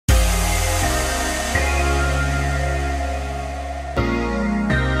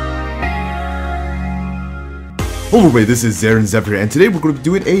Hello everybody, this is ZeronXepher, and today we're going to be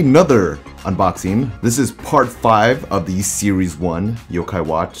doing another unboxing. This is part 5 of the Series 1 Yokai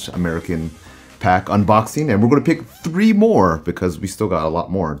Watch American pack unboxing, and we're going to pick 3 more because we still got a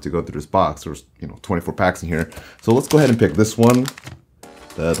lot more to go through this box. There's 24 packs in here. So let's go ahead and pick this one,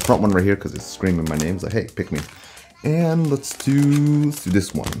 the front one right here, because it's screaming my name. It's like, hey, pick me. And let's do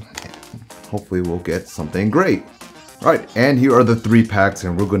this one. And hopefully we'll get something great. Alright, and here are the 3 packs,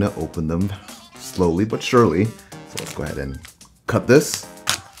 and we're going to open them slowly but surely. So let's go ahead and cut this,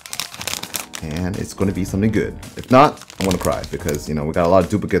 and it's going to be something good. If not, I'm going to cry because, we got a lot of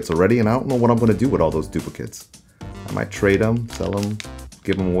duplicates already, and I don't know what I'm going to do with all those duplicates. I might trade them, sell them,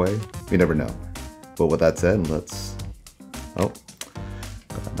 give them away. You never know. But with that said, let's... Oh,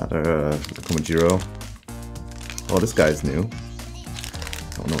 got another Komajiro. Oh, this guy's new.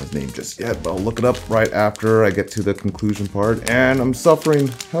 I don't know his name just yet, but I'll look it up right after I get to the conclusion part. And I'm suffering.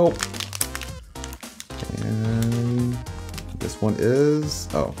 Help. And this one is,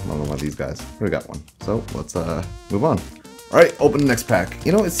 oh, I don't know one of these guys. We got one. So let's move on. All right, open the next pack.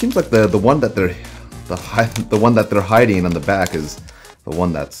 It seems like the one that they're hiding on the back is the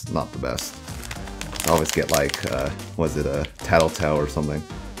one that's not the best. I always get like, was it a Tattletale or something?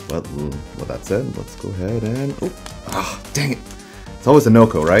 But with that said, let's go ahead and dang it! It's always a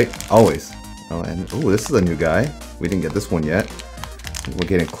Noko, right? Always. Oh, and this is a new guy. We didn't get this one yet. We're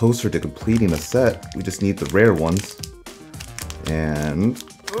getting closer to completing a set. We just need the rare ones. And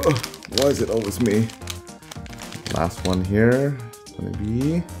why is it always me? Last one here is gonna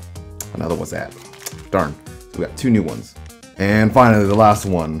be another one's that. Darn. So we got 2 new ones. And finally, the last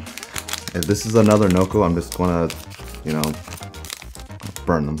one. If this is another Noko, I'm just gonna,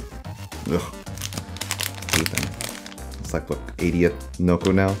 burn them. Ugh. Hate them. It's like, what, 80th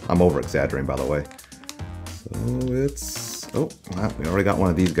Noko now? I'm over exaggerating, by the way. So it's. Oh, wow, we already got one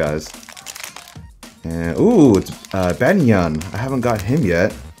of these guys. And, it's Banyan. I haven't got him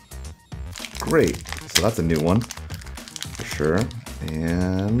yet. Great. So that's a new one. For sure.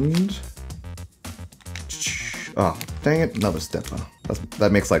 And... oh, dang it. Another Steppa.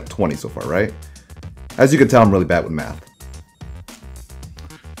 That makes like 20 so far, right? As you can tell, I'm really bad with math.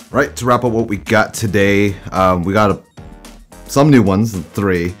 Right, to wrap up what we got today, we got some new ones,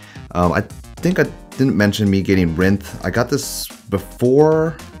 3. I think I didn't mention me getting Rinth. I got this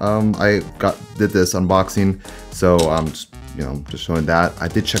before I did this unboxing, so I'm just showing that. I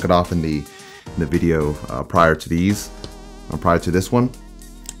did check it off in the video prior to this one,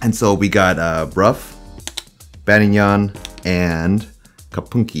 and so we got Bruff, Banyan, and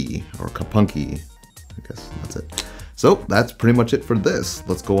Kapunki or Kapunki. I guess that's it. So that's pretty much it for this.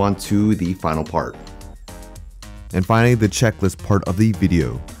 Let's go on to the final part. And finally, the checklist part of the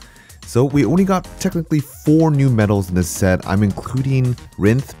video. So we only got technically 4 new medals in this set. I'm including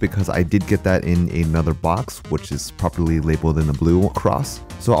Rinth because I did get that in another box, which is properly labeled in the blue cross.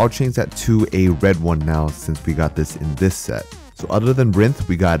 So I'll change that to a red one now since we got this in this set. So other than Rinth,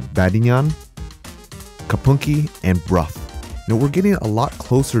 we got Badinyan, Kapunki, and Bruff. We're getting a lot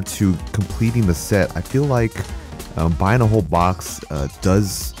closer to completing the set. I feel like buying a whole box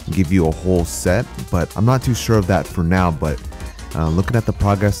does give you a whole set, but I'm not too sure of that for now. But looking at the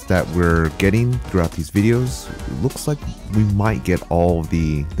progress that we're getting throughout these videos, it looks like we might get all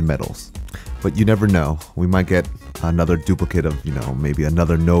the medals. But you never know. We might get another duplicate of, maybe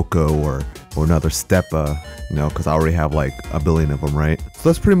another Noko or another Steppa, because I already have like a billion of them, right? So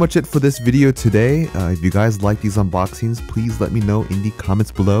that's pretty much it for this video today. If you guys like these unboxings, please let me know in the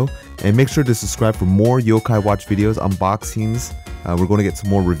comments below. And make sure to subscribe for more Yokai Watch videos, unboxings. We're going to get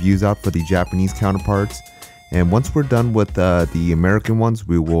some more reviews out for the Japanese counterparts. And once we're done with the American ones,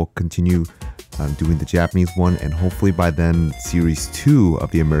 we will continue doing the Japanese one, and hopefully by then Series 2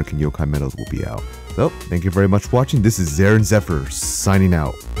 of the American Yokai medals will be out. So, thank you very much for watching. This is ZeronXepher signing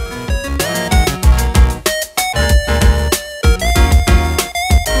out.